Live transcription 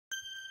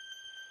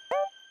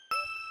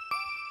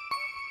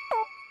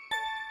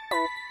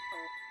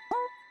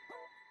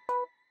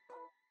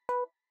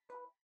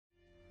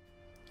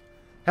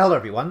Hello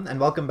everyone, and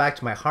welcome back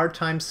to my Hard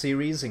Time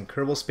series in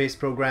Kerbal Space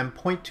Program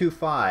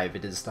 0.25.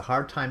 It is the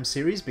Hard Time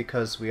series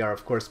because we are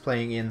of course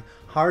playing in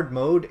hard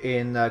mode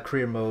in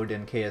career mode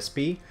in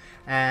KSP.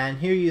 And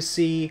here you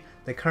see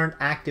the current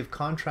active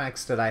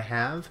contracts that I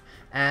have,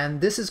 and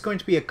this is going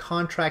to be a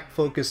contract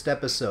focused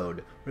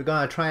episode. We're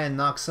going to try and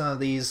knock some of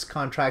these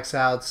contracts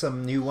out,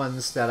 some new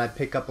ones that I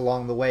pick up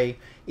along the way,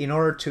 in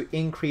order to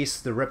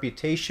increase the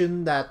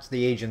reputation that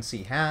the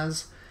agency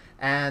has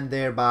and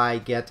thereby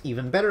get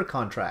even better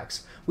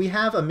contracts. We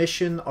have a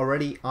mission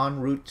already en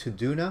route to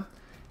Duna,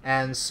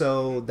 and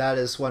so that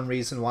is one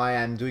reason why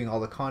I'm doing all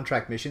the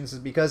contract missions, is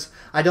because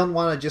I don't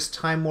want to just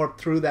time warp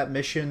through that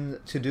mission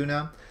to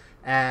Duna,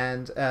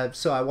 and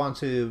so I want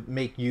to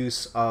make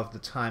use of the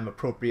time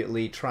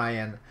appropriately, try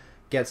and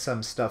get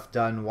some stuff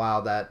done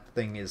while that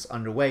thing is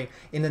underway.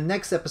 In the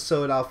next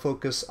episode I'll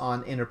focus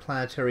on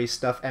interplanetary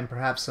stuff and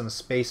perhaps some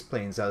space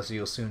planes, as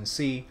you'll soon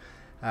see.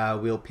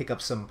 We'll pick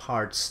up some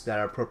parts that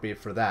are appropriate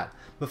for that.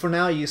 But for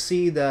now, you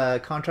see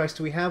the contracts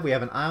we have. We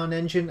have an ion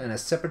engine and a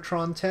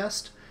Sepratron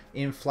test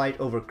in flight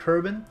over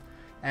Kerbal.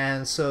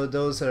 And so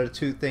those are the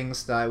two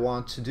things that I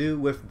want to do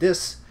with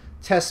this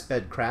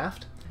testbed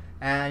craft.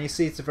 And you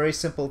see it's a very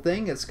simple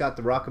thing. It's got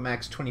the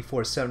Rockamax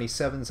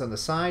 2477s on the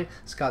side.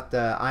 It's got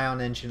the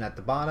ion engine at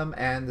the bottom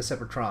and the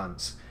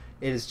Sepratrons.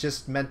 It is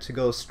just meant to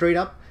go straight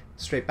up,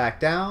 straight back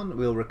down.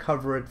 We'll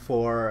recover it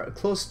for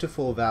close to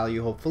full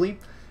value, hopefully.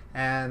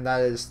 And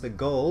that is the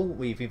goal.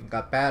 We've even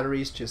got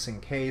batteries just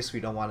in case we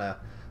don't want to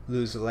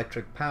lose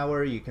electric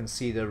power. You can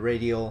see the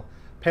radial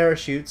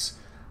parachutes.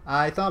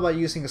 I thought about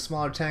using a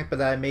smaller tank, but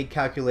I made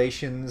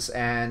calculations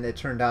and it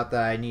turned out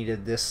that I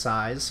needed this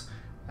size.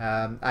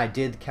 I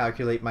did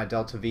calculate my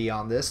delta V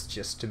on this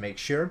just to make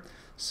sure.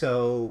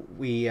 So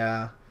we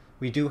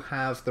do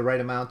have the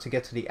right amount to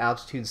get to the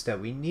altitudes that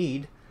we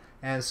need.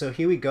 And so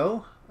here we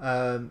go.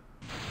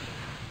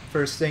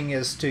 First thing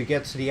is to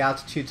get to the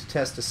altitude to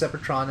test the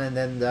Sepratron, and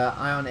then the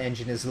ion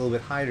engine is a little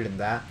bit higher than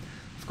that.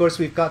 Of course,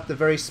 we've got the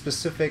very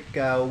specific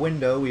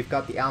window. We've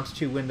got the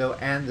altitude window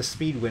and the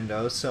speed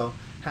window, so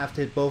have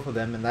to hit both of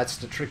them, and that's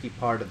the tricky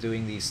part of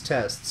doing these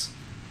tests.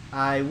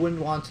 I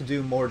wouldn't want to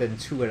do more than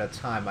 2 at a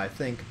time. I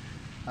think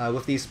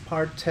with these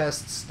part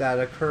tests that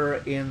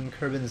occur in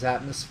Kerbin's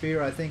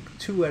atmosphere, I think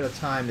 2 at a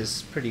time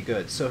is pretty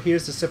good. So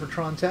here's the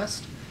Sepratron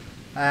test,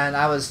 and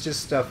I was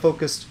just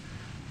focused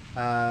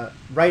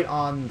right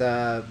on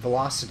the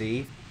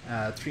velocity,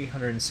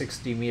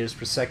 360 meters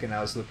per second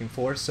I was looking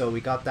for, so we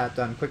got that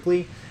done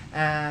quickly,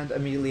 and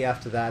immediately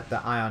after that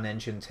the ion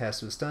engine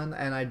test was done,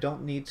 and I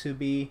don't need to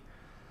be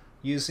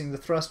using the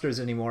thrusters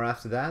anymore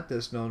after that.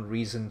 There's no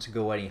reason to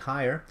go any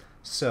higher,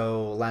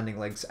 so landing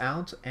legs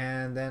out,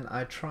 and then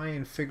I try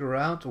and figure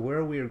out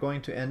where we are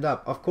going to end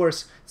up. Of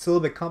course, it's a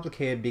little bit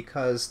complicated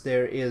because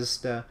there is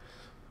the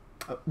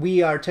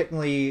we are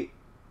technically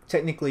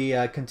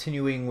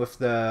continuing with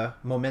the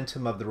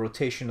momentum of the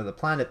rotation of the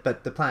planet,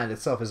 but the planet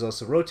itself is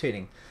also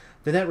rotating.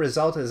 The net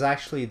result is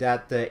actually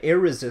that the air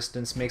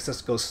resistance makes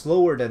us go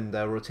slower than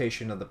the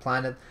rotation of the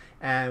planet,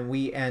 and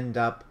we end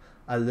up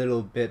a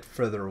little bit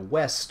further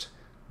west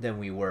than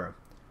we were.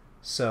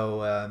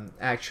 So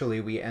actually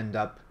we end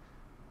up,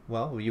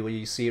 well,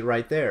 you see it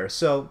right there.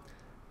 So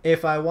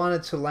if I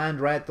wanted to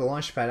land right at the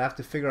launch pad, I have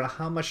to figure out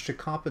how much to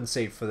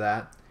compensate for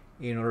that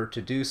in order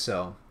to do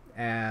so.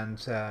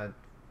 And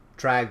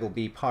drag will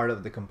be part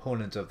of the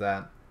component of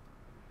that.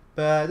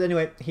 But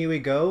anyway, here we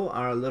go.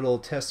 Our little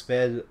test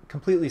bed,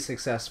 completely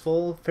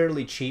successful,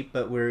 fairly cheap,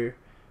 but we're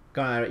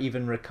gonna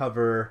even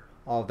recover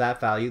all of that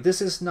value. This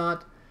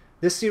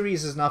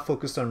series is not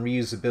focused on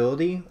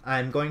reusability.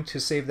 I'm going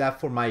to save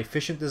that for my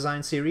efficient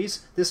design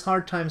series. This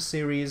hard time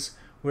series,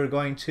 we're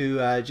going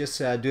to just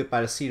do it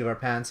by the seat of our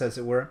pants, as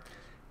it were.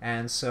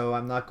 And so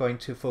I'm not going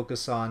to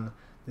focus on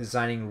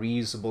designing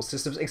reusable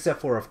systems,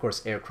 except for, of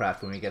course,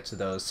 aircraft when we get to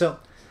those. So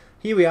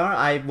here we are.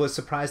 I was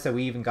surprised that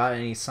we even got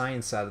any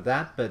science out of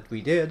that, but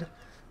we did,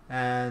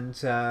 and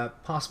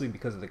possibly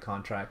because of the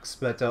contracts,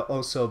 but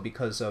also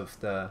because of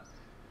the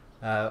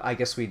I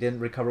guess we didn't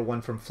recover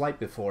one from flight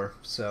before,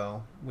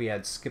 so we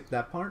had skipped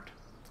that part.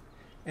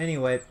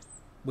 Anyway,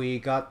 we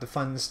got the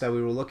funds that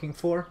we were looking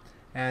for,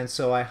 and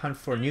so I hunt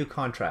for new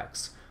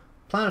contracts.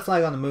 Planet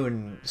flag on the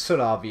moon, sort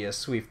of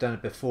obvious. We've done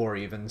it before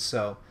even,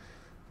 so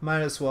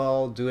might as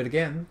well do it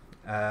again.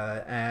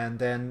 And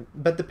then,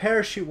 but the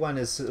parachute one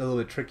is a little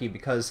bit tricky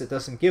because it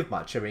doesn't give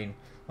much. I mean,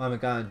 what am I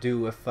gonna do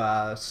with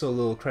so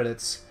little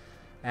credits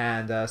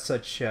and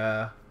such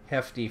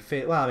hefty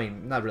failure? Well, I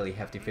mean, not really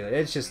hefty failure.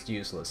 It's just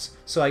useless.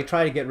 So I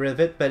try to get rid of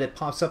it, but it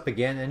pops up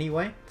again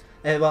anyway.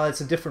 And, well,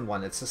 it's a different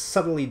one. It's a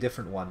subtly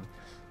different one.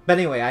 But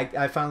anyway,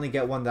 I finally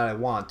get one that I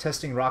want.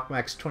 Testing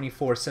Rockamax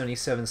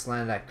 2477's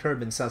land at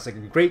Kerbal sounds like a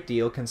great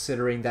deal,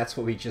 considering that's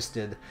what we just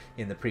did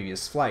in the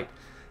previous flight.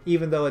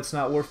 Even though it's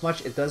not worth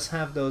much, it does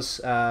have those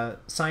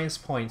science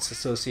points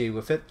associated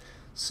with it,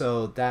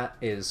 so that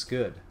is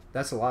good.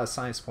 That's a lot of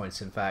science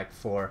points, in fact,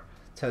 for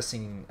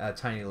testing a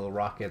tiny little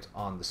rocket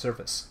on the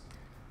surface.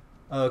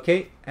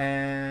 Okay,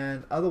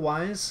 and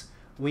otherwise,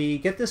 we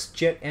get this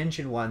jet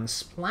engine one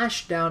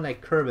splashed down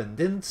at Kerbal.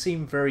 Didn't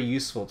seem very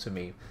useful to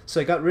me, so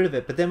I got rid of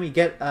it. But then we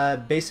get a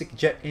basic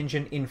jet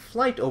engine in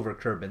flight over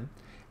Kerbal,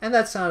 and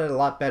that sounded a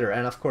lot better.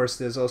 And of course,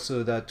 there's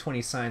also the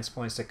 20 science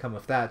points that come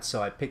with that,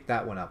 so I picked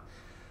that one up.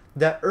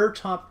 The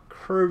Ertop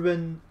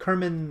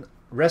Kerman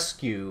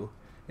Rescue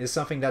is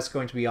something that's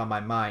going to be on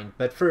my mind.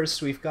 But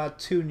first, we've got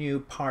 2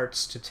 new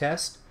parts to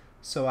test,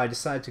 so I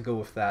decided to go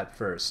with that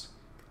first.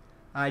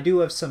 I do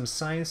have some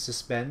science to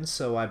spend,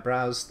 so I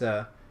browsed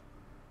the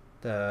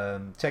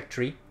tech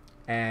tree,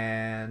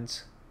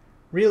 and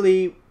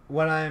really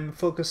what I'm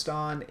focused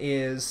on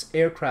is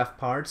aircraft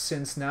parts,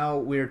 since now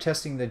we're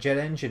testing the jet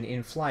engine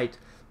in flight,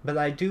 but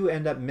I do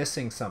end up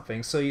missing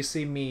something. So you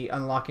see me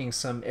unlocking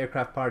some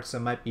aircraft parts that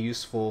might be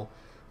useful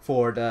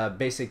for the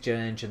basic jet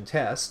engine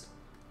test.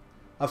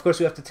 Of course,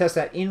 we have to test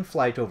that in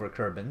flight over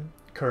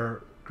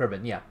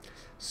Kerbal, yeah.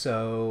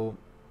 So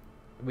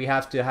we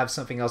have to have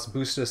something else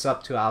boost us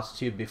up to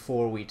altitude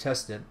before we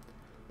test it,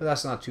 but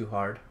that's not too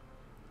hard.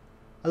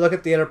 I look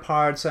at the other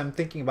parts, I'm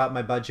thinking about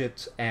my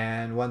budget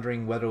and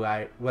wondering whether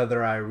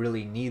I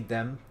really need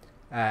them,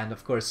 and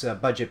of course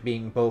budget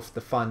being both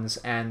the funds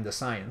and the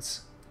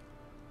science.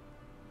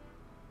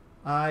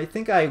 I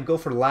think I go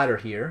for the latter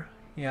here.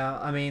 Yeah,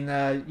 I mean,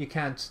 you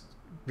can't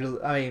really,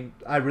 I mean,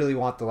 I really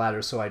want the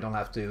latter so I don't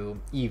have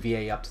to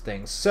EVA up to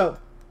things. So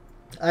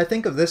I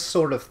think of this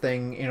sort of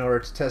thing in order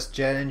to test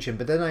jet engine,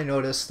 but then I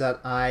noticed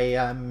that I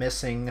am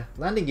missing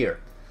landing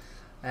gear.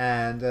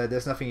 And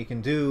there's nothing you can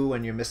do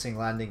when you're missing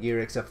landing gear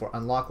except for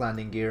unlock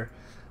landing gear,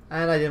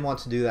 and I didn't want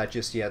to do that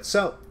just yet.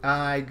 So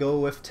I go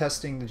with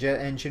testing the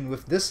jet engine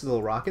with this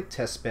little rocket,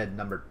 testbed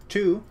number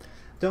 2.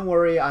 Don't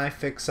worry, I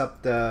fix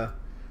up the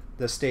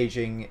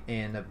staging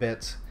in a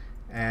bit,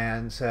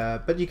 and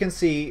but you can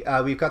see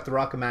we've got the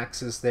rocket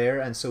maxes there,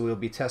 and so we'll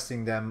be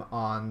testing them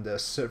on the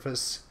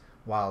surface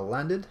while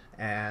landed.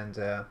 And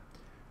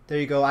there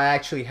you go. I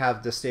actually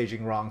have the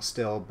staging wrong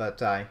still, but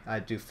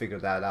I do figure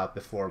that out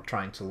before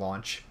trying to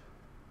launch.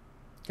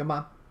 Come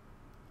on.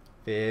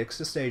 Fix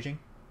the staging.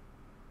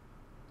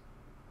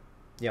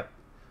 Yep.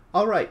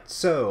 Alright,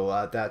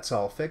 so that's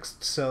all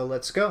fixed, so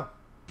let's go.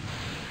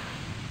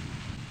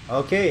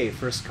 Okay,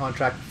 first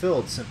contract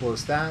filled. Simple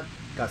as that.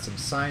 Got some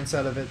science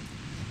out of it.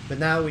 But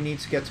now we need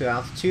to get to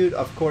altitude.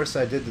 Of course,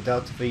 I did the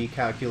delta V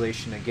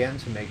calculation again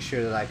to make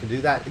sure that I could do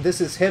that. This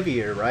is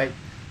heavier, right?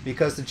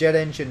 Because the jet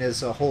engine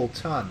is a whole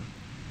ton,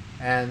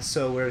 and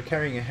so we're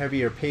carrying a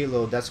heavier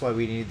payload. That's why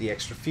we need the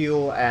extra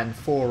fuel and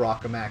 4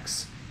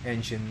 Rockamax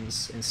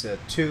engines instead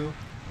of 2.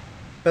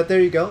 But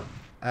there you go.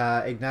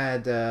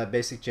 Ignited the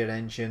basic jet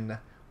engine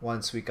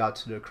once we got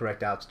to the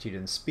correct altitude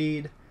and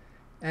speed,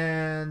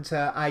 and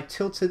I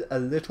tilted a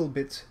little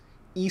bit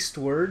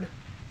eastward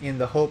in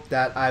the hope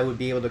that I would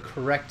be able to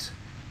correct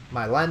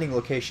my landing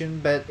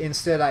location, but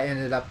instead I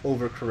ended up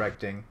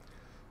overcorrecting.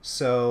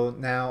 So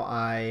now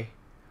I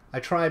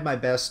tried my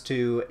best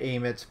to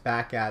aim it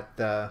back at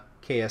the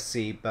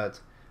KSC, but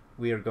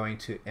we are going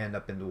to end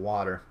up in the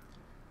water.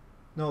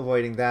 No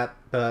avoiding that,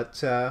 but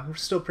we're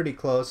still pretty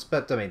close.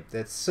 But I mean,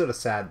 it's sort of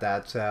sad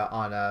that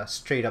on a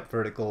straight up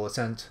vertical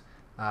ascent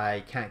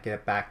I can't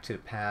get back to the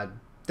pad.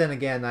 Then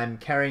again, I'm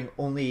carrying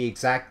only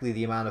exactly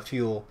the amount of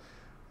fuel,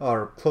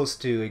 or close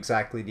to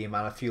exactly the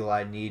amount of fuel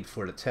I need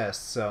for the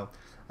test. So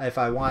if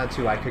I wanted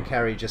to, I could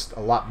carry just a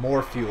lot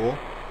more fuel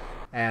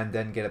and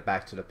then get it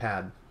back to the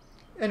pad.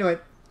 Anyway,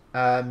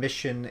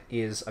 mission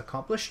is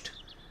accomplished,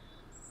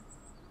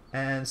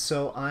 and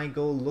so I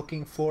go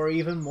looking for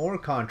even more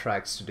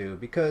contracts to do,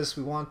 because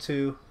we want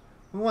to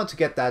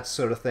get that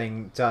sort of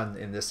thing done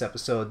in this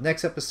episode.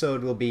 Next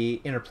episode will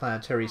be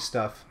interplanetary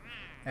stuff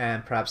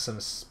and perhaps some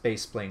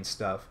spaceplane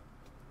stuff.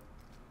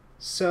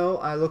 So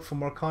I look for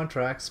more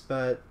contracts,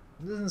 but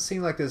it doesn't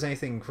seem like there's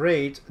anything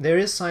great. There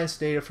is science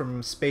data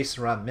from space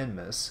around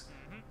Minmus.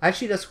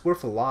 Actually, that's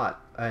worth a lot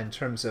in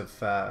terms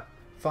of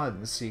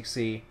funds. You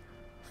see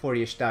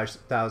 40-ish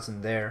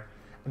thousand there.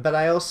 But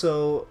I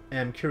also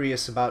am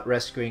curious about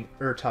rescuing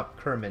Ertop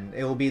Kerman.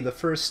 It will be the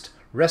first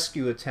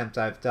rescue attempt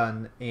I've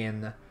done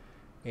in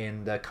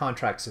the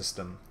contract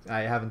system.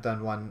 I haven't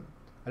done one.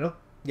 I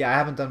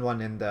haven't done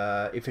one in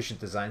the efficient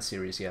design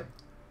series yet.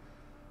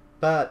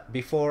 But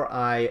before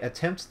I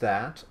attempt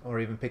that, or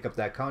even pick up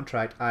that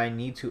contract, I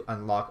need to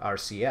unlock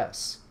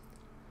RCS.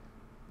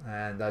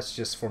 And that's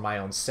just for my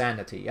own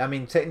sanity. I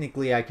mean,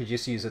 technically I could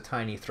just use a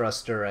tiny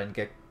thruster and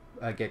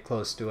get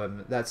close to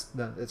him.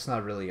 It's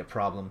not really a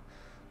problem.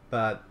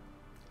 But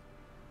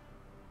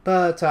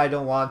I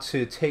don't want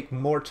to take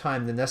more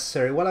time than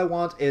necessary. What I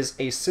want is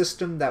a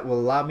system that will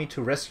allow me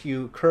to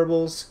rescue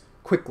Kerbals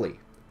quickly.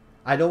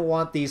 I don't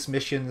want these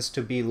missions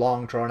to be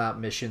long drawn-out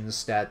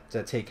missions that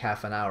take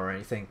half an hour or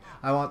anything.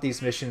 I want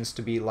these missions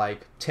to be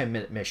like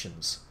 10-minute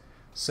missions.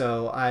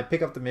 So I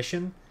pick up the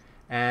mission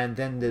and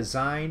then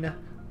design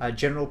a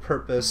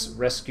general-purpose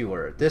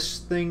rescuer. This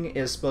thing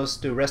is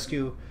supposed to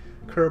rescue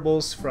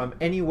Kerbals from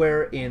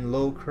anywhere in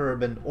low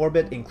Kerbal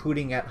orbit,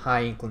 including at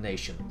high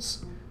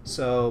inclinations.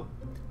 So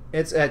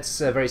it's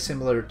very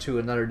similar to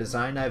another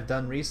design I've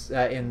done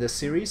in this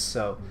series,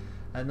 so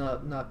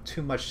not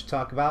too much to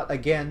talk about.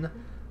 Again,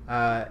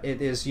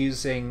 It is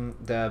using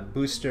the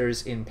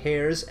boosters in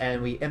pairs,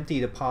 and we empty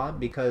the pod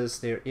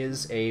because there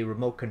is a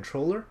remote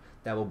controller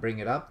that will bring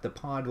it up. The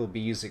pod will be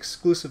used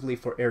exclusively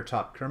for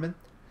Airtop Kerman,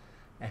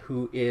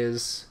 who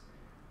is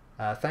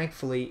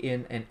thankfully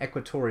in an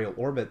equatorial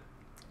orbit,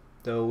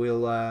 though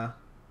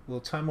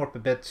we'll time warp a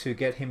bit to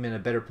get him in a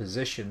better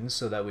position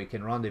so that we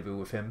can rendezvous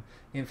with him.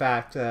 In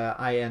fact,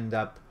 I end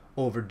up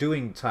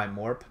overdoing time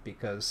warp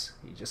because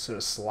he just sort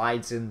of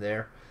slides in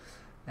there,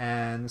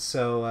 and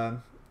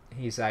so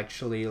he's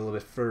actually a little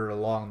bit further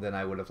along than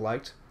I would have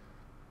liked.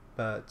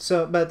 But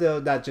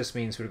that just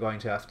means we're going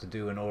to have to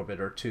do an orbit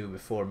or two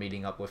before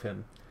meeting up with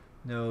him.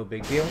 No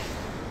big deal.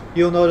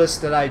 You'll notice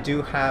that I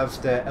do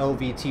have the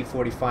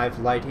LVT-45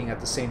 lighting at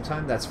the same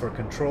time. That's for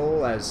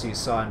control, as you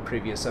saw in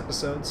previous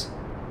episodes.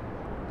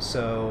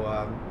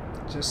 So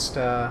just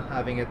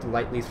having it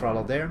lightly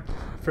throttled there.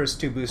 First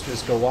two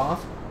boosters go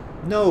off.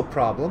 No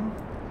problem.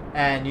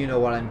 And you know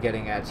what I'm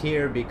getting at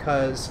here,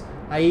 because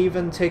I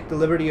even take the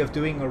liberty of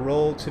doing a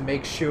roll to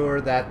make sure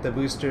that the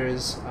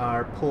boosters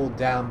are pulled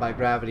down by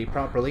gravity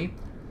properly.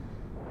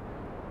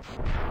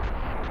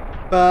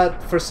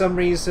 But for some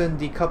reason,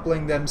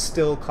 decoupling them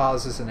still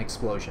causes an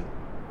explosion.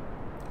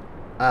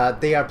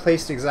 They are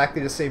placed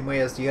exactly the same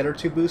way as the other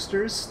two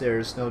boosters.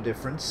 There's no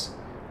difference.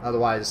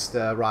 Otherwise,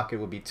 the rocket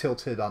would be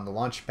tilted on the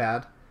launch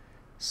pad.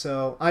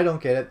 So I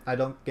don't get it. I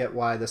don't get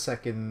why the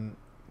second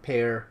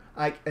pair...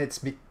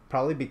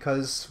 probably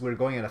because we're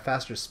going at a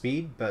faster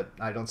speed, but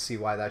I don't see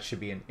why that should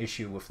be an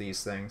issue with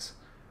these things.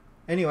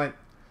 Anyway,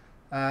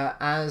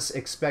 as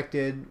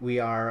expected, we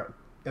are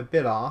a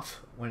bit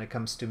off when it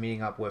comes to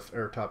meeting up with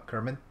Airtop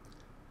Kerman.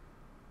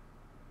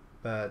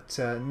 But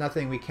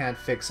nothing we can't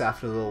fix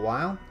after a little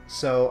while.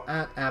 So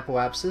at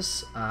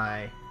apoapsis,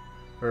 I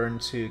burn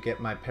to get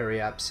my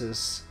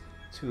periapsis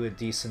to a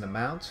decent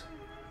amount.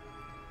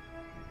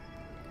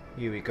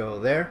 Here we go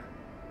there.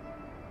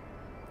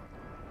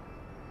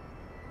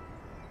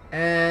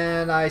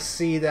 And I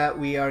see that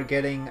we are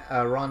getting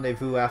a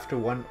rendezvous after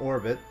one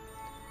orbit,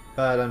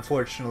 but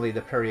unfortunately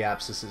the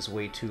periapsis is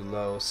way too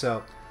low,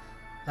 so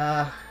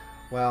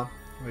well,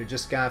 we're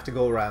just gonna have to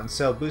go around.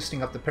 So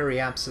boosting up the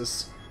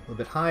periapsis a little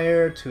bit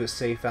higher to a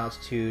safe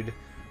altitude,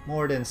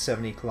 more than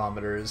 70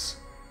 kilometers,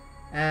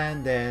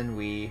 and then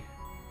we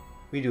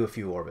do a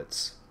few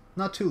orbits.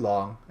 Not too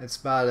long. It's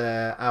about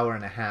an hour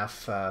and a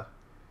half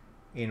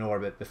in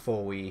orbit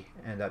before we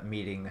end up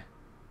meeting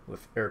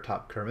with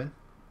Airtop Kerman.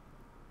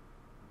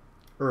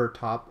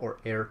 Airtop or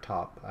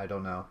Airtop, I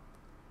don't know.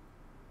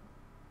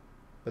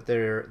 But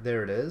there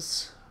it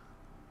is.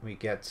 We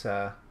get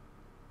a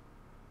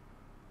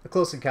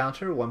close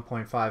encounter,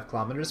 1.5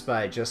 kilometers, but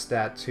I adjust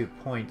that to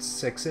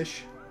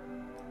 0.6-ish.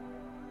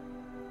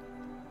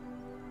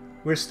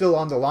 We're still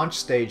on the launch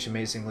stage,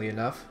 amazingly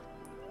enough.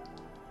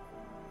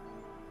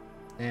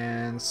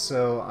 And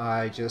so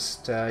I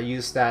just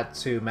use that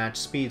to match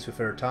speeds with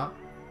Airtop.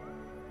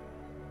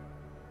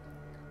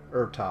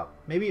 Airtop.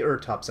 Maybe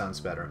Airtop sounds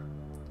better.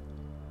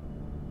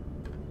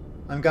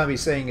 I'm going to be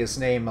saying his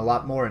name a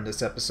lot more in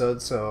this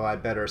episode, so I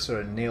better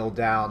sort of nail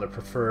down a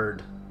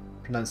preferred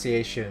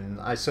pronunciation.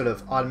 I sort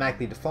of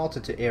automatically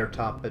defaulted to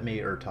Airtop, but maybe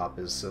Airtop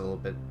is a little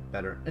bit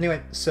better.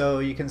 Anyway, so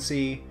you can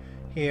see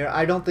here,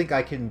 I don't think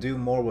I can do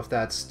more with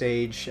that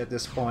stage at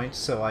this point,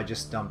 so I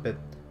just dump it,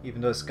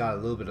 even though it's got a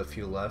little bit of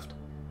fuel left.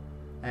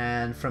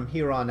 And from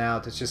here on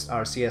out, it's just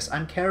RCS.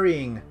 I'm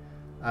carrying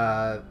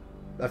a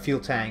fuel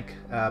tank,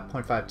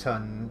 0.5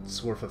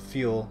 tons worth of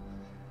fuel,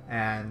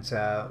 and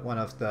one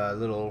of the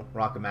little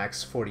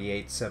Rockamax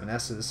 48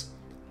 7S's.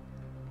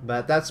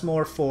 But that's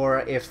more for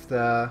if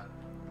the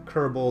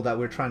Kerbal that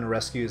we're trying to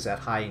rescue is at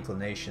high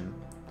inclination.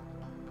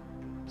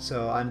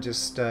 So I'm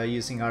just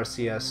using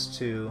RCS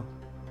to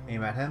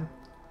aim at him.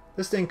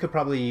 This thing could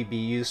probably be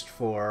used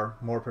for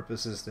more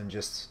purposes than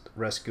just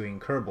rescuing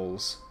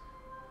Kerbals.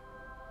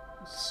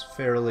 It's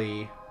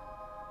fairly...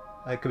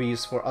 it could be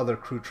used for other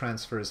crew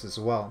transfers as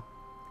well.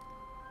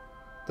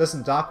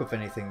 Doesn't dock with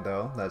anything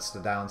though, that's the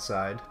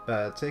downside,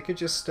 but it could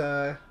just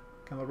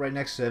come up right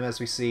next to him. As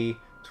we see,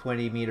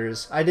 20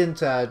 meters.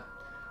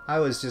 I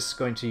was just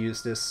going to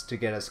use this to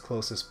get as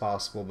close as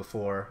possible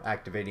before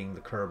activating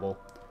the Kerbal.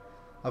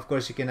 Of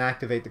course you can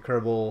activate the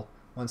Kerbal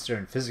once they're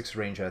in physics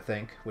range, I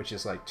think, which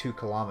is like 2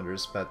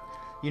 kilometers, but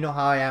you know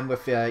how I am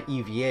with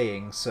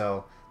EVAing,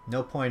 so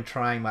no point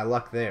trying my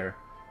luck there.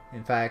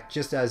 In fact,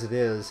 just as it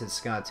is,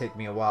 it's gonna take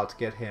me a while to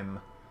get him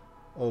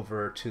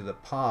over to the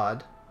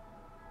pod.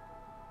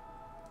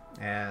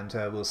 And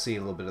we'll see a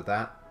little bit of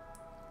that.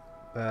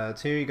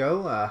 But here you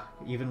go,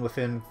 even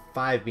within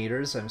 5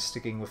 meters I'm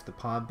sticking with the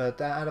pod,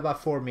 but at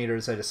about 4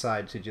 meters I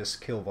decide to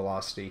just kill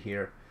velocity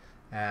here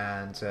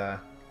and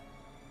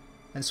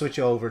switch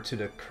over to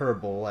the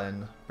Kerbal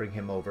and bring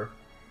him over.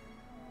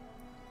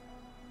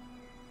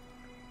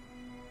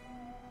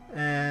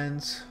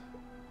 And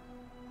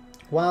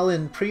while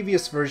in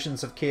previous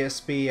versions of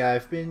KSB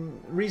I've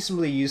been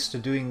reasonably used to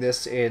doing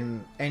this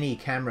in any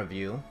camera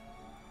view,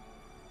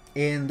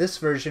 in this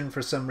version,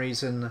 for some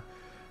reason,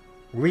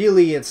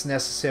 really it's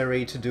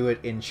necessary to do it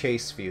in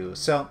chase view.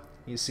 So,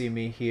 you see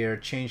me here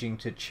changing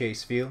to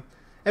chase view.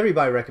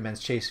 Everybody recommends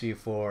Chase View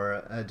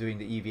for doing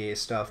the EVA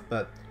stuff,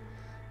 but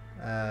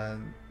I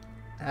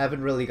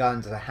haven't really gotten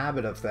into the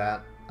habit of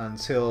that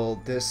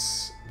until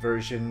this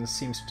version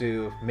seems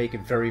to make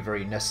it very,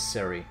 very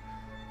necessary.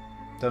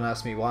 Don't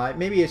ask me why.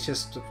 Maybe it's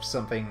just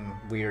something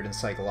weird and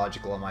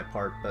psychological on my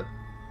part, but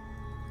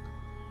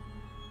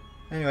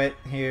anyway,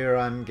 here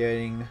I'm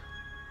getting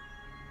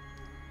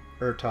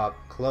Ertop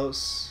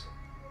close,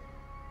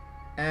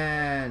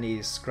 and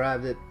he's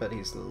grabbed it, but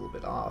he's a little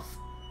bit off.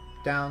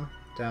 Down,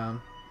 down.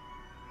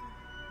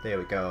 There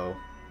we go.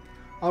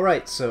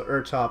 Alright, so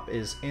Ertop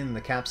is in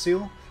the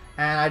capsule,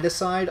 and I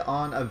decide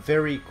on a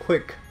very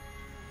quick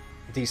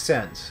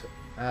descent.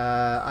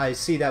 I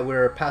see that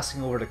we're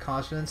passing over the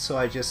continent,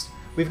 so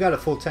we've got a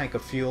full tank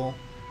of fuel,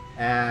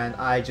 and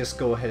I just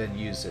go ahead and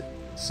use it.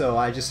 So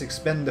I just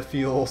expend the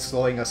fuel,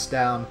 slowing us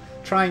down,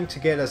 trying to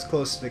get as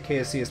close to the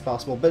KSC as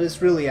possible, but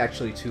it's really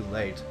actually too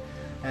late.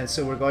 And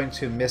so we're going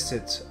to miss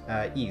it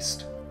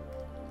east.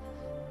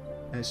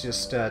 And it's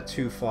just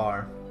too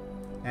far.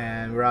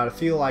 And we're out of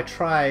fuel. I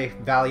try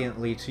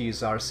valiantly to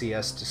use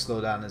RCS to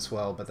slow down as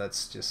well, but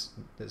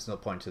there's no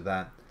point to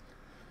that.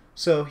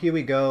 So here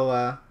we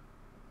go,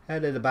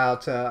 headed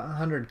about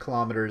 100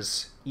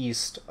 kilometers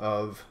east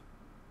of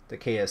the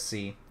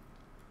KSC.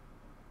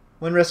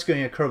 When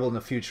rescuing a Kerbal in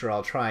the future,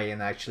 I'll try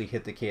and actually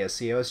hit the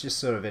KSC. I was just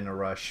sort of in a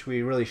rush.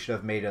 We really should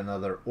have made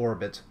another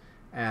orbit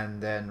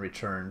and then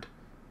returned.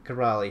 Could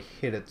probably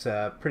hit it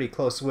pretty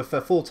close. With a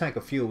full tank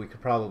of fuel, we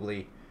could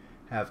probably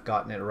have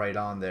gotten it right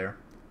on there.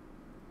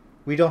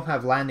 We don't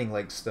have landing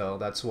legs though,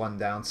 that's one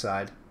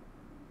downside.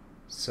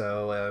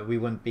 So we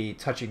wouldn't be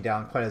touching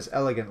down quite as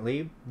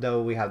elegantly,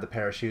 though we have the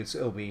parachutes.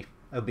 It'll be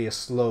a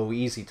slow,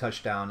 easy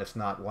touchdown, if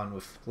not one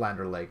with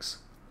lander legs.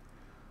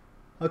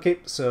 Okay,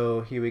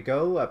 so here we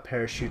go, a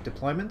parachute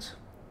deployment.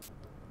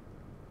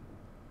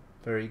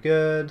 Very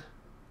good.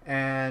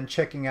 And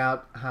checking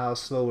out how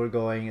slow we're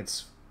going,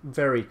 it's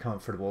very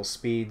comfortable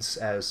speeds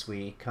as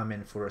we come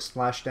in for a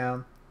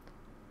splashdown.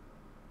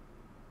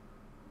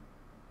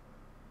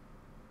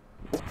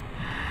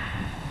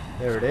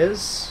 There it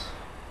is.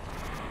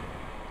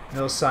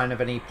 No sign of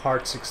any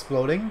parts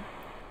exploding.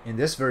 In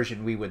this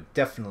version we would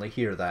definitely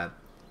hear that.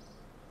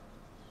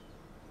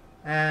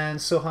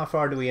 And so how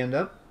far do we end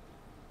up?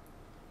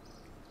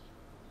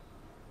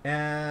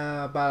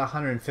 About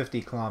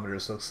 150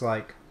 kilometers looks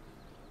like.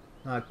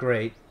 Not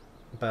great.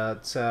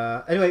 But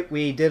anyway,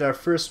 we did our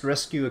first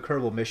rescue a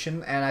Kerbal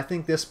mission, and I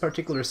think this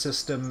particular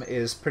system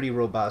is pretty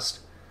robust.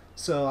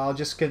 So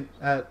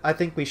I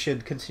think we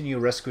should continue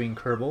rescuing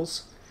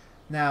Kerbals.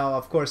 Now,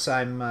 of course,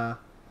 I'm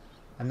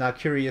not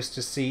curious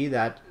to see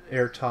that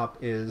Ertop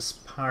is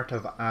part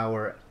of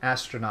our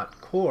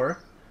astronaut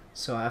corps.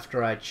 So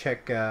after I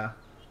check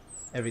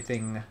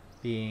everything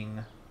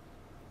being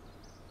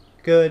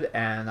good,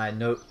 and I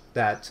note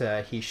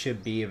that he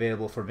should be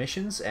available for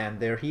missions, and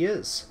there he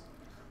is.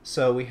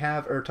 So we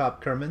have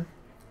Ertop Kerman,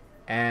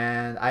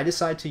 and I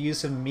decide to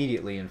use him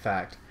immediately, in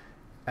fact.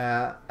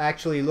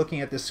 Actually, looking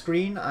at the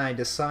screen, I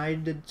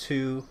decided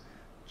to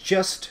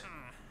just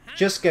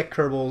get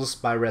Kerbals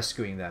by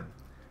rescuing them.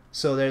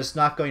 So there's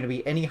not going to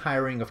be any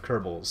hiring of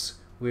Kerbals.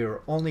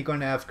 We're only going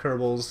to have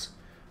Kerbals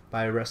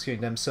by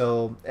rescuing them.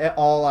 So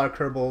all our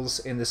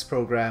Kerbals in this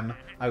program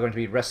are going to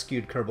be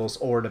rescued Kerbals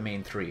or the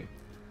main three.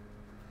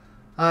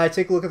 I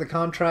take a look at the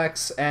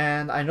contracts,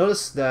 and I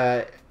notice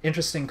the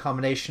interesting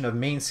combination of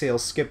mainsail,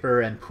 skipper,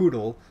 and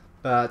poodle,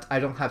 but I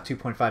don't have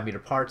 2.5 meter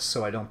parts,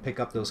 so I don't pick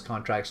up those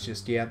contracts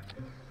just yet.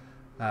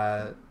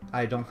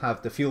 I don't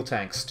have the fuel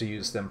tanks to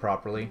use them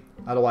properly,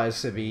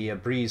 otherwise it'd be a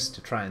breeze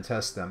to try and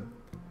test them.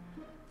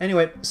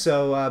 Anyway,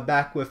 so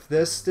back with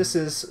this. This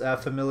is a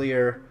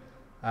familiar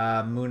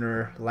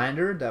Mooner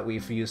lander that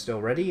we've used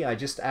already. I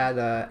just add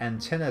an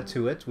antenna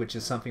to it, which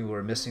is something we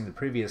were missing the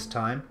previous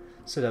time,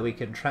 so that we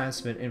can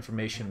transmit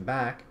information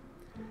back.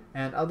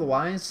 And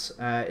otherwise,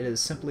 it is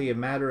simply a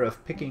matter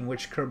of picking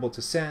which Kerbal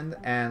to send,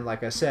 and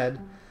like I said,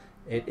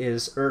 it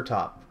is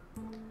Ertop.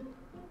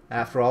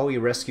 After all, we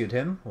rescued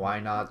him. Why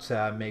not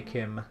make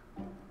him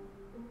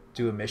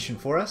do a mission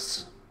for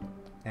us?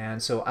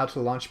 And so out to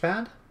the launch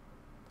pad.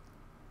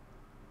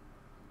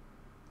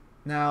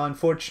 Now,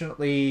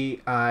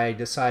 unfortunately, I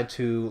decide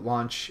to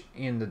launch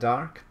in the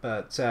dark,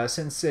 but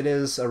since it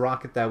is a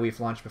rocket that we've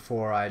launched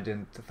before, I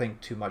didn't think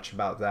too much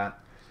about that.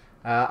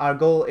 Our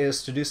goal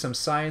is to do some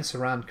science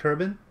around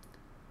Kerbin,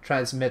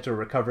 transmit or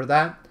recover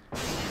that,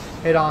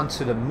 head on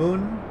to the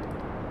moon,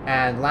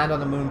 and land on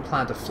the moon,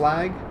 plant a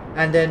flag,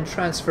 and then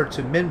transfer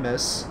to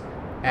Minmus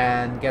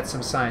and get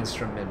some science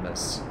from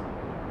Minmus.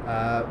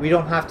 We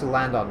don't have to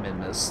land on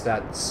Minmus,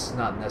 that's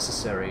not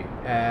necessary,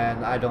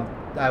 and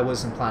I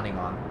wasn't planning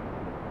on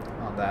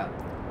that.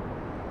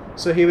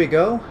 So here we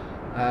go,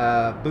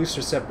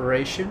 booster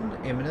separation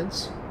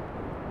imminent.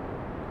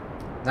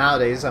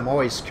 Nowadays I'm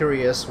always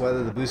curious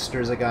whether the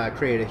boosters are going to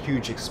create a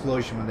huge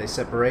explosion when they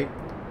separate.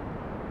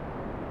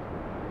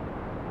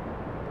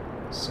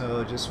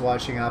 So just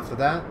watching out for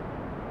that.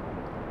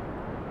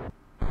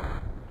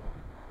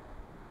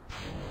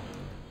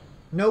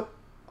 Nope,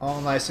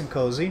 all nice and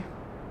cozy.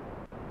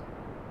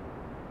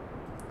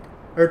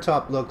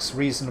 Ertop looks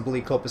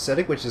reasonably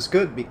copacetic, which is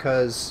good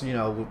because, you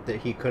know,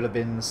 that he could have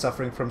been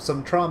suffering from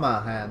some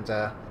trauma and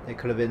there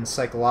could have been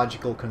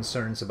psychological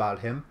concerns about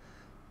him.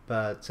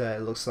 But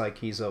it looks like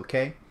he's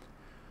okay.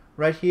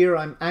 Right here,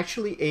 I'm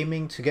actually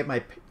aiming to get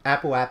my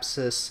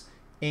apoapsis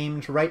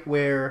aimed right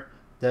where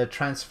the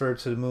transfer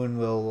to the moon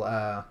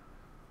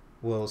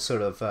will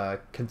sort of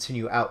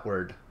continue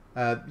outward.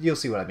 You'll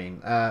see what I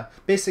mean.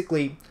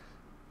 Basically,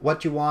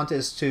 what you want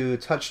is to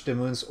touch the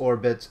moon's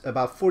orbit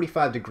about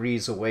 45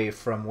 degrees away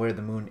from where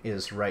the moon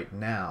is right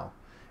now.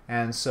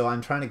 And so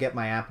I'm trying to get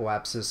my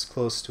apoapsis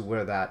close to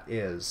where that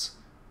is.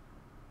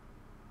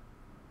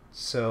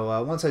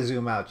 So once I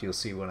zoom out, you'll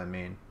see what I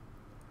mean.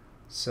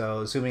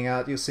 So zooming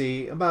out, you'll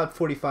see about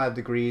 45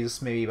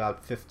 degrees, maybe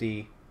about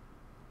 50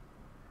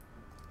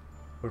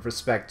 with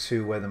respect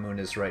to where the moon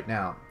is right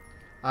now.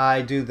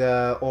 I do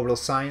the orbital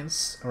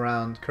science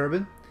around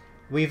Kerbal.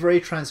 We've already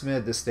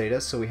transmitted this data,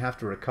 so we have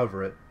to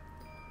recover it.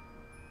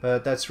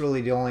 But that's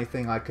really the only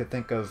thing I could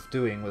think of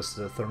doing was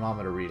the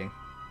thermometer reading.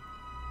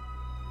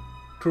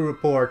 Crew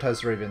report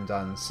has already been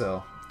done,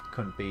 so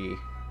couldn't be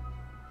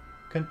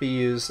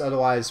used.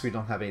 Otherwise, we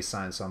don't have any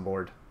science on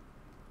board.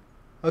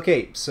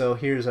 Okay, so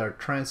here's our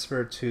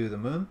transfer to the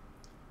moon.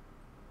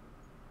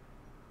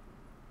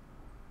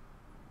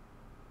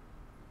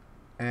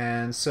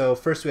 And so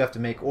first we have to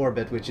make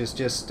orbit, which is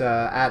just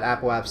at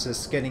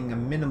apoapsis, getting a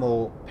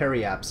minimal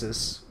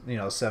periapsis, you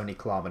know, 70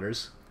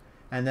 kilometers.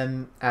 And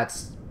then at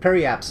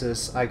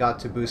periapsis, I got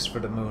to boost for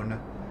the moon.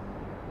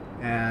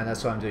 And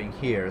that's what I'm doing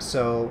here.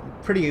 So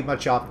pretty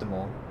much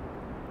optimal.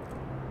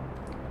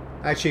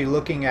 Actually,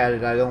 looking at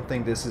it, I don't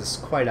think this is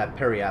quite at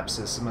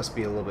periapsis. It must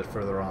be a little bit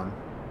further on.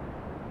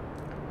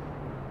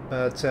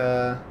 But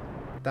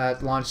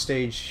that launch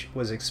stage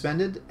was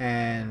expended,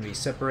 and we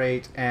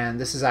separate, and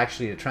this is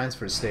actually the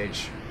transfer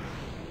stage.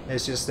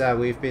 It's just that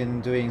we've been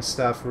doing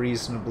stuff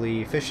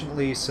reasonably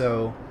efficiently,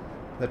 so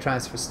the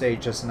transfer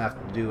stage doesn't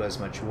have to do as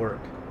much work.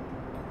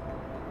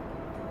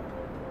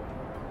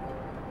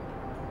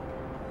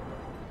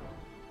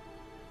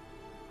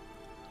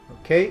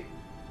 Okay,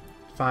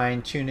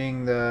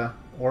 fine-tuning the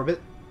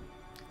orbit.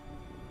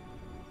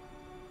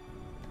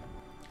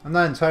 I'm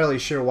not entirely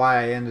sure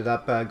why I ended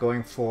up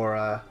going for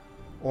an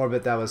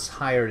orbit that was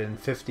higher than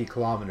 50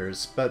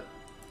 kilometers, but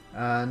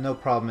no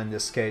problem in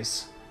this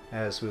case,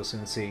 as we'll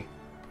soon see.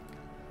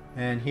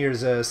 And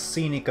here's a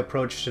scenic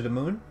approach to the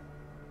moon.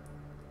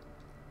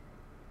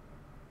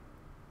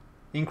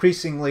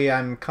 Increasingly,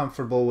 I'm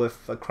comfortable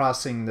with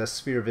crossing the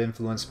sphere of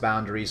influence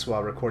boundaries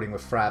while recording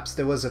with fraps.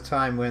 There was a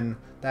time when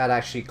that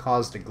actually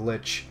caused a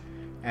glitch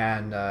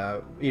and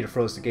either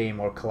froze the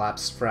game or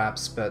collapsed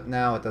fraps, but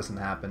now it doesn't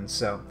happen,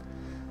 so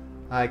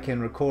I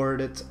can record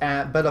it.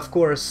 But of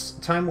course,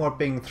 time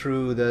warping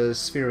through the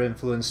sphere of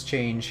influence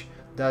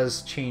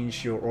does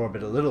change your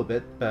orbit a little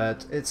bit,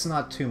 but it's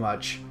not too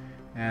much,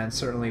 and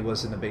certainly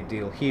wasn't a big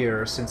deal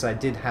here since I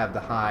did have the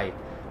high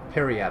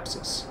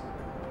periapsis.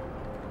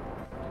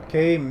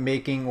 Okay,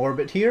 making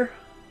orbit here,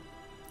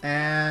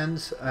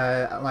 and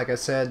like I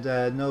said,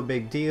 no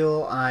big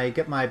deal. I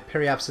get my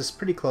periapsis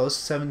pretty close,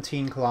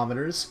 17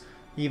 kilometers,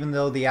 even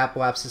though the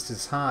apoapsis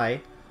is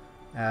high.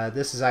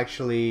 This is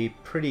actually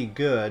pretty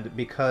good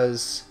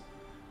because,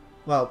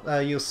 well,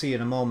 you'll see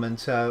in a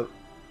moment,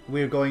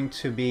 we're going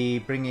to be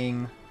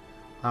bringing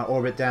our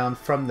orbit down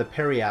from the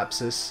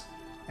periapsis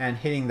and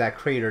hitting that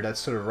crater that's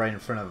sort of right in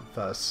front of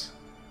us.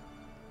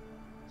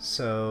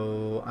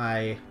 So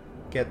I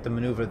get the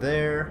maneuver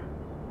there,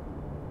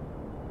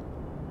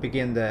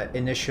 begin the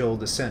initial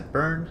descent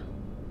burn,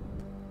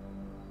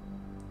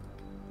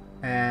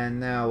 and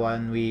now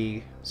when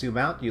we zoom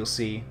out, you'll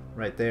see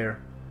right there,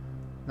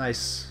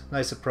 nice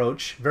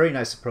approach, very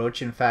nice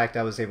approach. In fact,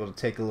 I was able to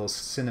take a little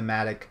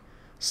cinematic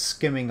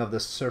skimming of the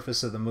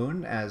surface of the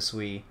moon as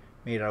we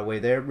made our way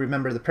there.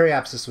 Remember, the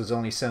periapsis was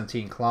only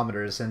 17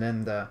 kilometers, and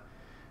then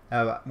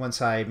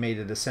once I made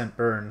a descent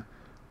burn,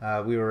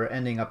 we were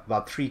ending up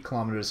about 3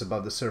 kilometers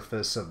above the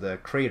surface of the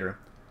crater.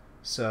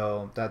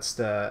 So that's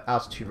the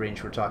altitude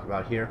range we're talking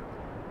about here.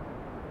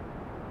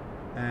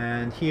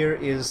 And here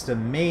is the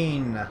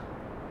main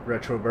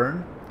retro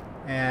burn.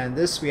 And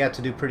this we had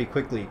to do pretty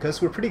quickly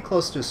because we're pretty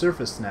close to the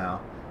surface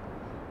now.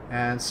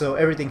 And so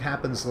everything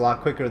happens a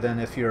lot quicker than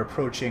if you're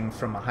approaching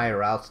from a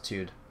higher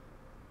altitude.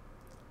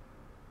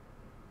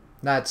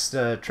 That's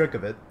the trick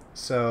of it.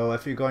 So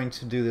if you're going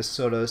to do this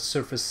sort of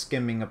surface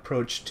skimming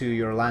approach to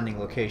your landing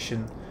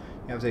location,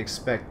 you have to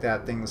expect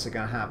that things are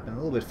going to happen a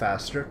little bit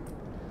faster.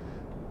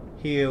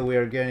 Here we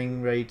are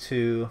getting ready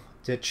to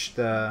ditch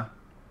the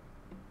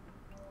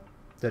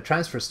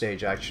transfer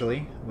stage, actually,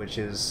 which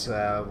is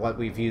what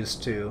we've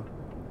used to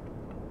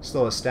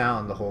slow us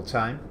down the whole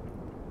time.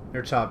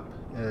 Airtop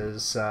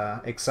is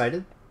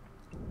excited.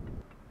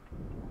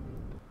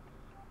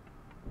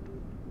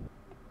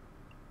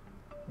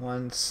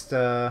 Once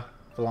the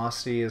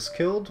velocity is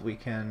killed, we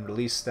can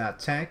release that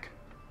tank.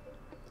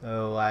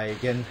 So I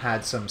again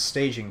had some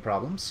staging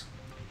problems.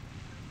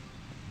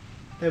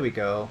 There we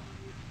go.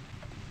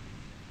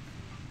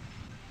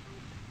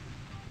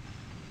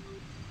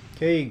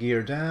 Okay,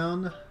 gear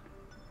down.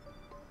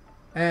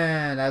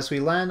 And as we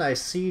land, I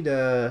see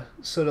the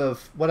sort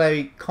of what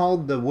I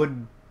called the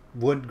wood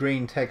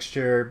grain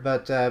texture,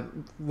 but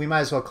we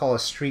might as well call a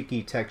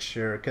streaky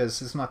texture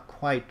because it's not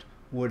quite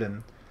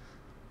wooden,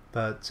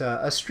 but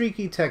a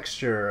streaky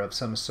texture of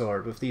some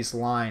sort with these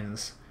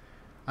lines.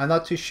 I'm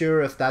not too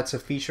sure if that's a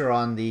feature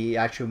on the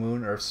actual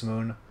moon, Earth's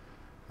moon.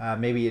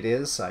 Maybe it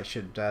is. I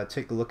should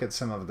take a look at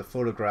some of the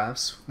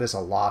photographs. There's a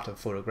lot of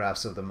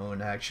photographs of the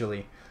moon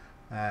actually,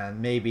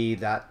 and maybe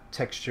that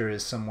texture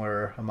is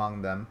somewhere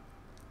among them.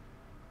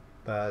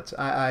 But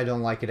I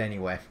don't like it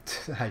anyway.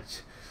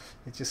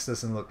 It just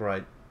doesn't look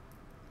right.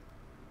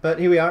 But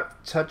here we are,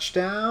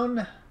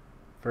 touchdown.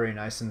 Very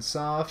nice and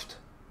soft.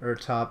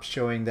 Top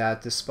showing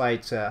that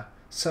despite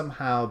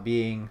somehow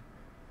being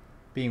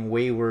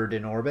wayward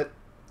in orbit,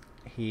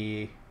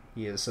 he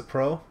is a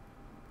pro.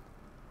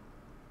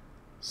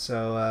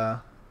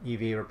 So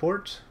EVA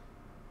report.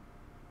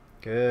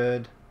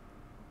 Good.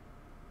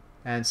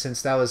 And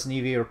since that was an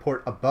EVA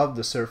report above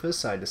the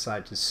surface, I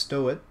decided to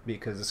stow it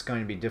because it's going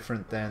to be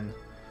different than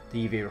the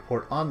EVA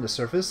report on the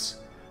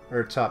surface.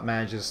 Top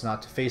manages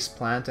not to face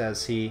plant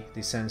as he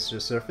descends to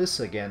the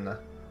surface. Again,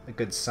 a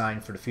good sign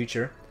for the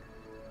future.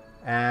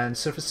 And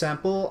surface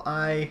sample,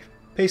 I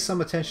pay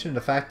some attention to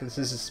the fact that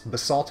this is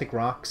basaltic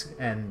rocks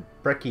and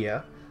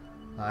breccia.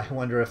 I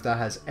wonder if that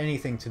has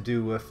anything to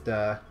do with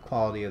the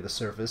quality of the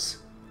surface.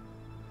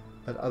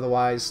 But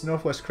otherwise,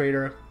 northwest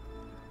crater,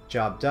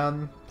 job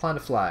done, plant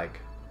a flag.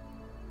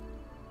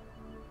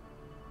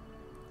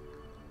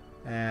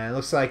 And it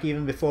looks like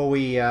even before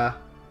we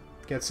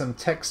get some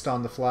text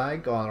on the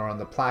flag, or on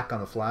the plaque on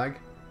the flag,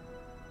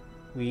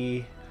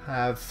 we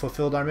have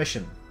fulfilled our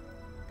mission.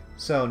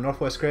 So,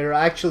 northwest crater,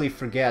 I actually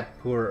forget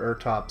poor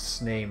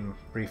Top's name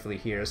briefly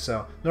here,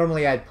 so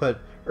normally I'd put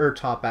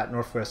Top at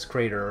northwest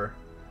crater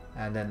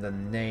and then the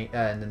name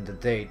and then the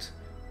date,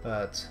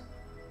 but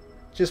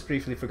just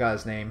briefly forgot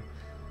his name.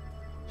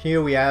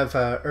 Here we have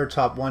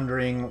Top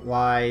wondering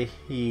why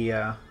he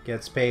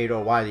gets paid,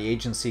 or why the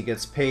agency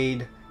gets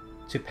paid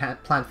to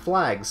plant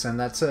flags, and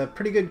that's a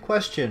pretty good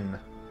question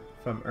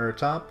from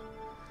Top.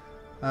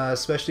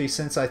 Especially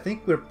since I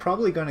think we're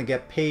probably going to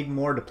get paid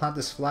more to plant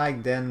this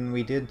flag than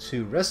we did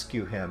to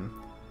rescue him.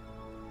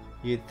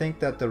 You'd think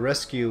that the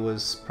rescue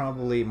was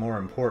probably more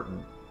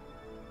important.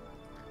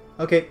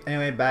 Okay,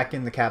 anyway, back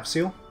in the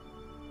capsule.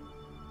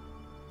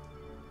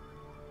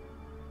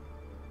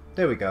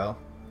 There we go.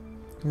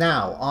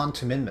 Now, on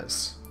to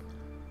Minmus.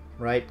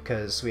 Right,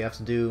 because we have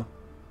to do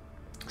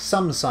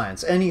some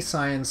science. Any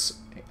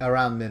science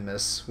around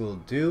Minmus will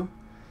do.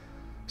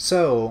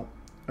 So,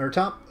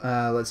 Top,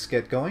 let's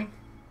get going.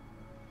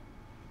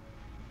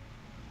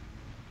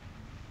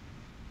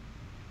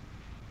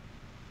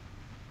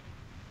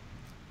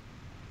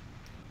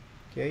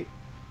 Okay,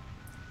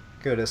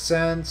 good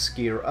ascent,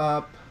 gear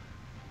up.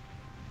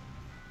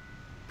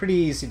 Pretty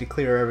easy to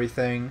clear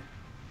everything.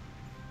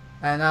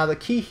 And now the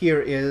key here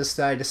is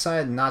that I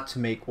decided not to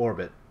make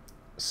orbit.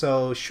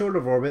 So short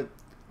of orbit,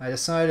 I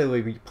decided it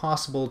would be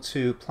possible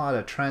to plot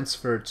a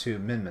transfer to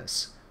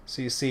Minmus.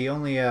 So you see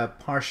only a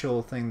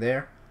partial thing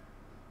there.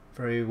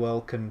 Very well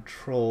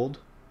controlled.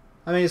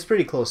 I mean, it's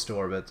pretty close to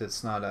orbit.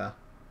 It's not a...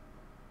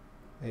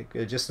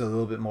 just a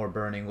little bit more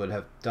burning would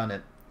have done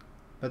it.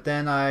 But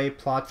then I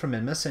plot for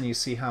Minmus, and you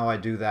see how I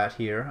do that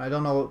here. I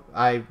don't know,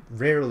 I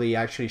rarely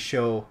actually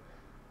show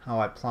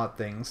how I plot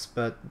things,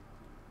 but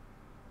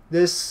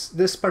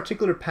this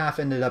particular path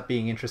ended up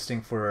being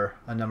interesting for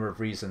a number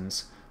of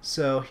reasons.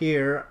 So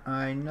here,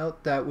 I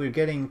note that we're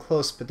getting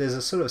close, but there's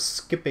a sort of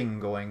skipping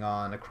going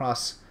on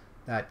across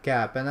that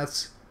gap, and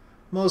that's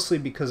mostly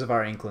because of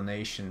our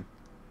inclination.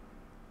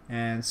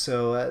 And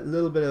so a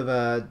little bit of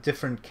a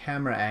different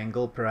camera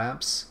angle,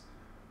 perhaps,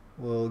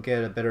 we'll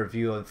get a better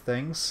view of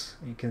things.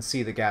 You can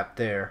see the gap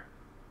there.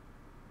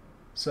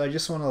 So I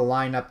just want to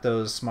line up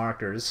those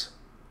markers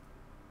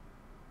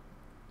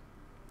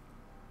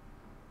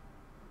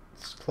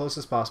as close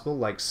as possible,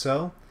 like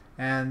so,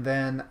 and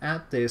then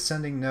at the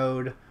ascending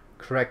node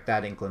correct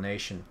that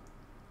inclination.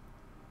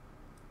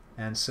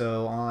 And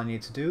so all I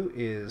need to do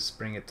is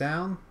bring it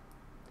down,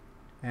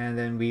 and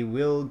then we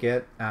will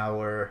get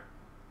our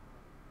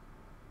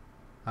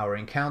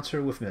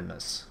encounter with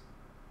Minmus.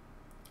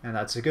 And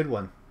that's a good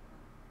one.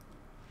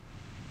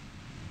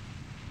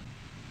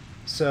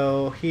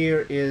 So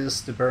here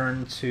is the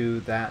burn to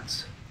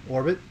that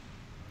orbit.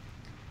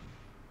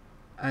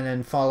 And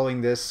then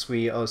following this,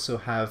 we also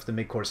have the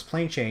mid-course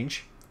plane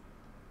change.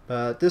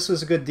 But this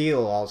was a good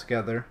deal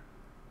altogether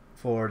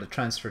for the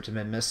transfer to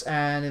Minmus.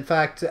 And in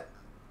fact,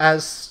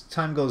 as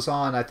time goes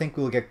on, I think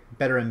we'll get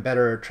better and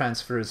better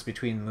transfers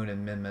between the Moon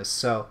and Minmus.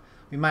 So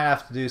we might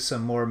have to do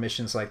some more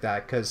missions like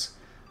that, because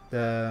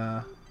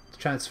the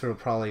transfer will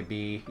probably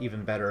be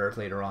even better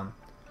later on.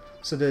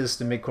 So this is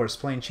the mid-course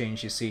plane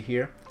change you see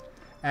here.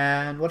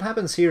 And what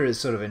happens here is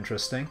sort of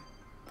interesting.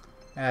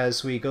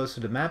 As we go to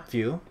the map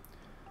view,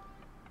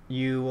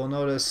 you will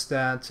notice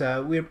that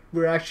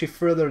we're actually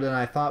further than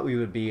I thought we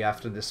would be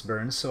after this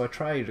burn, so I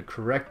tried to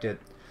correct it.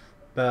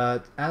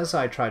 But as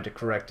I tried to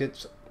correct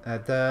it,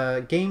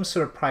 the game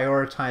sort of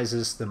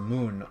prioritizes the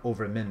Moon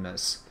over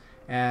Minmus.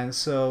 and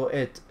so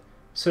it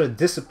sort of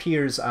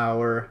disappears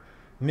our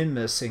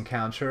Minmus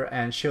encounter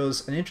and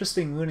shows an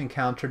interesting moon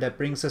encounter that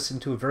brings us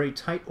into a very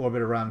tight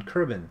orbit around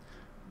Kerbin,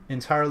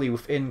 entirely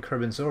within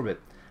Kerbin's orbit.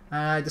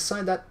 And I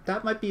decided that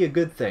that might be a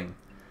good thing.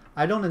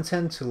 I don't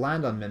intend to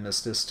land on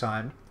Minmus this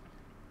time,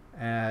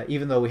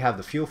 even though we have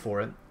the fuel for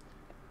it.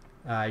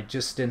 I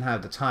just didn't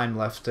have the time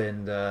left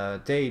in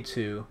the day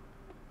to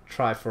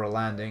try for a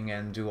landing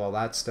and do all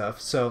that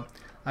stuff. So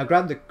I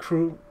grabbed the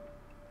crew.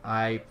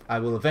 I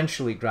will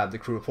eventually grab the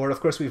crew report. Of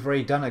course, we've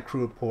already done a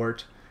crew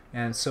report,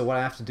 and so what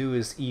I have to do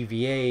is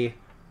EVA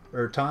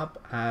Ertop,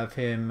 have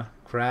him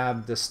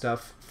grab the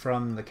stuff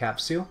from the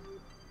capsule,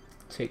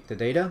 take the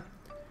data,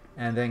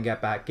 and then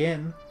get back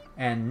in,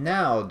 and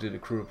now do the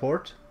crew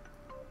report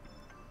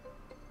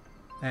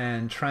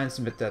and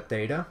transmit that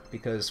data,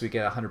 because we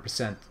get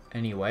 100%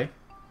 anyway.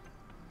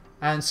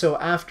 And so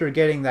after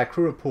getting that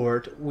crew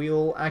report,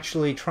 we'll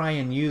actually try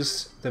and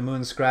use the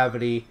moon's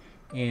gravity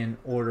in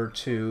order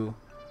to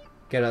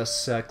get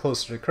us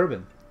closer to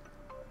Kerbin.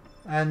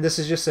 And this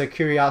is just a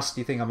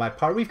curiosity thing on my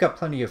part. We've got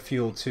plenty of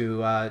fuel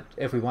to,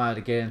 if we wanted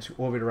to get into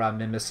orbit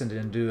around Minmus and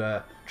then do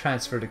a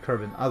transfer to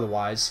Kerbin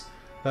otherwise.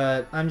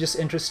 But I'm just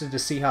interested to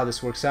see how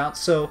this works out.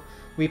 So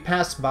we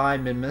passed by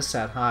Minmus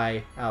at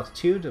high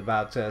altitude,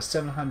 about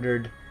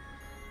 700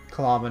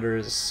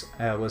 kilometers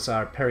was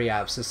our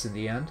periapsis in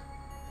the end.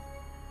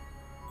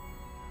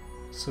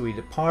 So we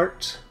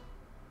depart,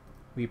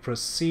 we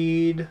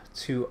proceed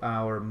to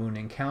our moon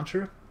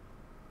encounter.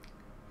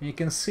 And you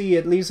can see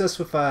it leaves us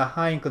with a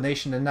high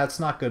inclination, and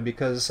that's not good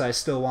because I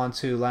still want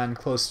to land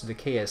close to the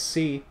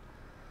KSC.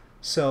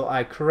 So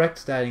I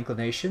correct that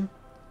inclination.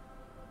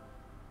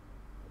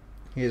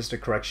 Here's the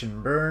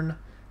correction burn,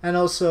 and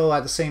also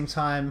at the same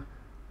time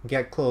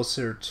get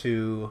closer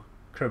to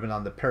Kerbin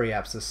on the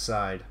periapsis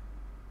side.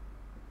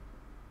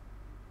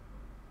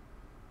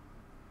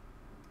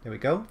 There we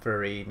go,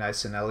 very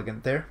nice and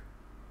elegant there.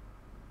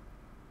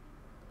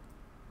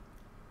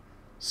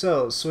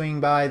 So,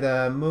 swinging by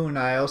the moon,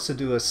 I also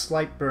do a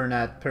slight burn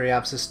at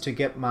periapsis to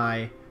get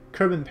my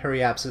Kerbin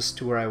periapsis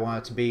to where I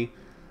want it to be.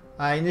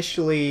 I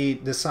initially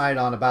decide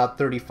on about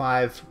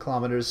 35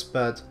 kilometers,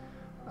 but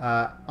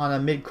on a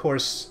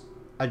mid-course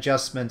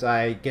adjustment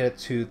I get it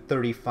to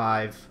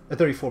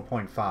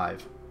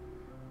 34.5.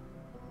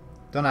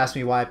 Don't ask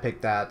me why I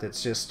picked that,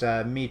 it's just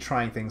me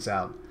trying things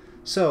out.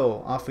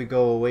 So, off we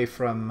go away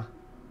from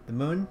the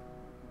moon.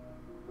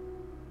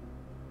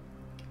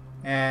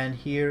 And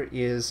here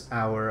is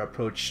our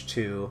approach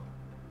to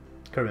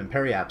Kerbin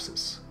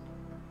periapsis.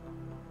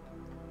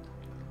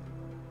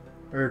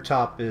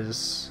 Ertop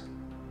is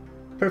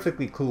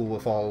perfectly cool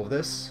with all of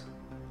this.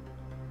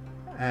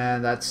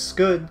 And that's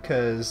good,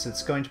 because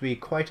it's going to be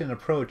quite an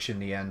approach in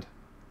the end.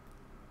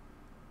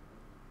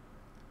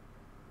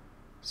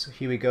 So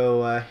here we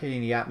go,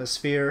 hitting the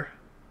atmosphere.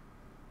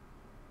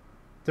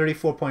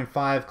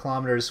 34.5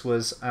 kilometers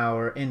was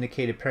our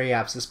indicated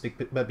periapsis,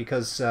 but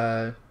because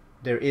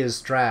there is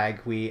drag,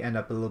 we end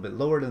up a little bit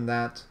lower than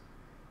that.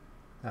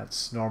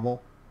 That's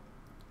normal.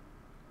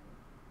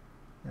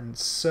 And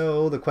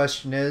so the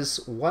question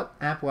is, what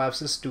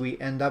apoapsis do we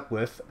end up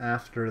with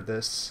after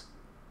this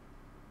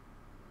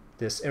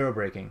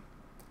aerobraking?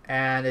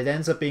 And it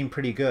ends up being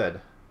pretty good.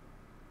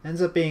 It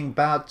ends up being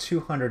about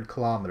 200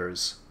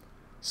 kilometers.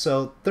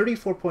 So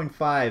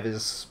 34.5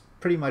 is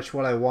pretty much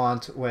what I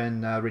want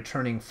when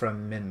returning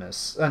from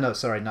Minmus. No,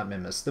 sorry, not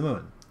Minmus, the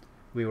moon.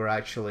 We were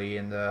actually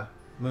in the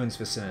moon's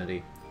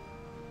vicinity.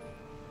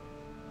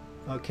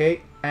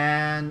 Okay,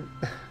 and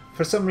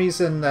for some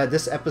reason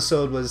this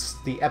episode was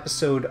the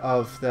episode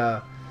of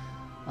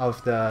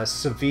the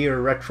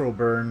severe retro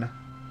burn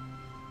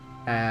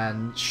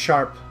and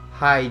sharp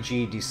high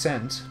G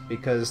descent,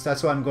 because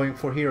that's what I'm going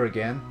for here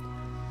again.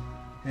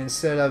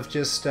 Instead of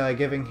just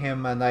giving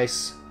him a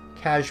nice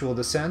casual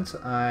descent,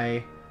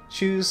 I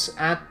choose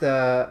at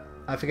the,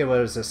 I forget what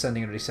it was,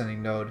 ascending or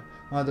descending node,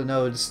 one of the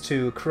nodes,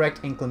 to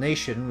correct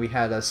inclination. We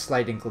had a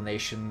slight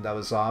inclination that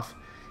was off,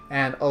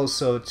 and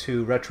also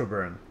to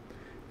retroburn.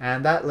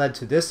 And that led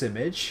to this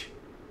image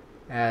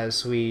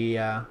as we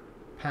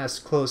pass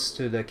close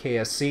to the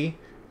KSC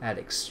at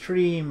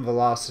extreme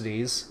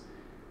velocities,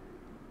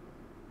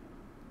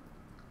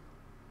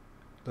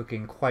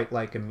 looking quite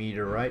like a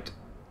meteorite.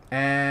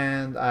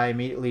 And I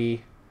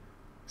immediately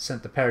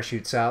sent the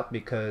parachutes out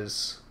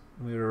because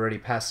we were already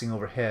passing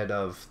overhead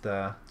of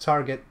the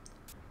target.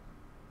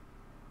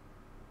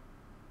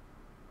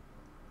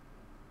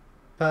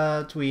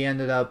 But we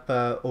ended up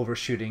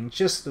overshooting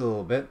just a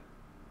little bit.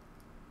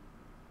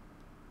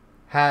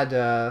 Had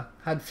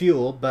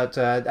fuel, but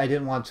I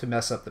didn't want to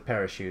mess up the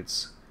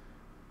parachutes,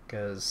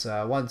 because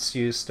once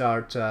you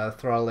start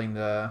throttling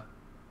the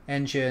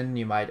engine,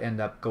 you might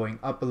end up going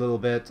up a little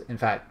bit. In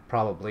fact,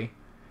 probably.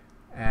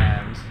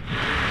 And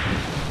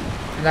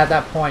at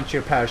that point,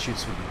 your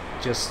parachutes would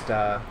just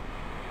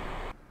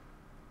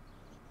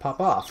pop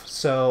off.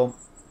 So,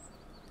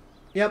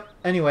 yep.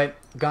 Anyway,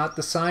 got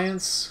the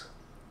science.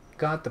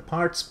 Got the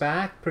parts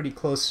back pretty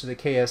close to the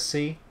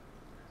KSC.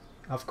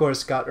 Of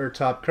course, got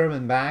Ertop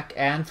Kerbin back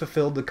and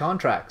fulfilled the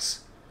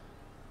contracts.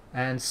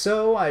 And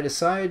so I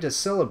decided to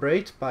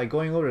celebrate by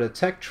going over to the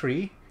tech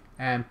tree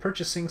and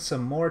purchasing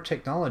some more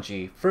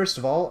technology. First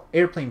of all,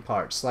 airplane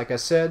parts. Like I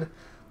said,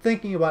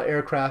 thinking about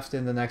aircraft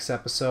in the next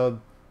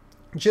episode.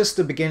 Just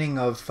the beginning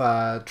of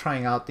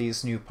trying out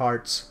these new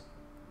parts.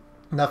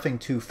 Nothing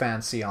too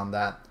fancy on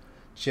that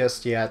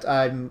just yet.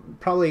 I'm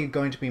probably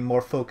going to be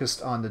more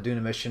focused on the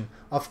Duna mission.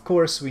 Of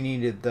course, we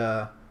needed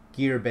the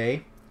gear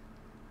bay,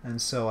 and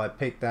so I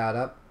picked that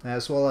up,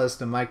 as well as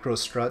the micro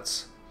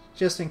struts,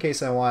 just in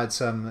case I wanted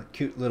some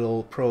cute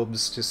little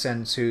probes to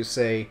send to,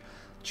 say,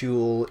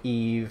 Jewel,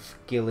 Eve,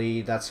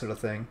 Gilly, that sort of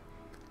thing.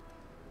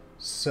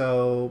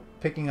 So,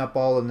 picking up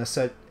all of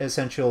the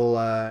essential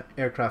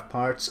aircraft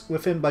parts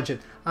within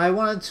budget. I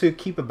wanted to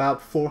keep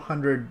about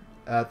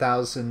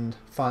 400,000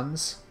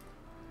 funds,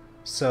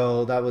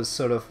 so that was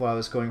sort of what I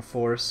was going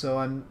for. So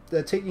I'm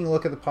taking a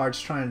look at the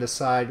parts, trying to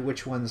decide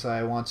which ones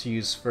I want to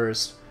use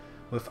first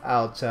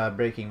without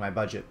breaking my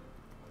budget.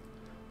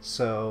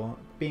 So,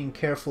 being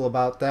careful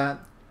about that.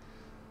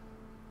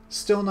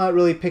 Still not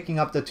really picking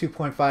up the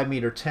 2.5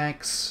 meter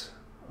tanks.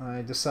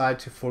 I decide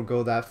to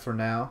forego that for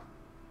now.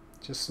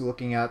 Just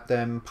looking at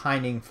them,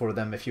 pining for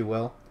them, if you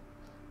will.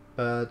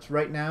 But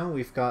right now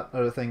we've got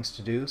other things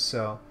to do,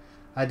 so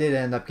I did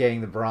end up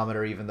getting the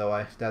barometer, even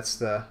though that's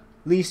the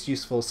least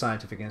useful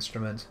scientific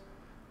instrument.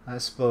 I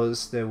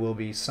suppose there will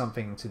be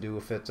something to do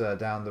with it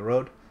down the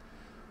road.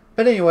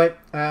 But anyway,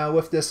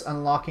 with this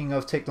unlocking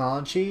of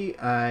technology,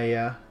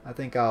 I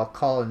think I'll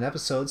call it an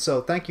episode.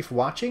 So thank you for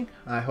watching.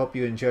 I hope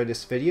you enjoyed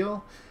this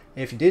video.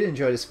 If you did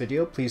enjoy this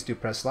video, please do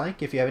press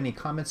like. If you have any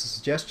comments or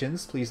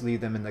suggestions, please leave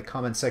them in the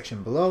comment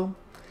section below.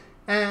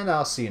 And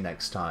I'll see you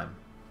next time.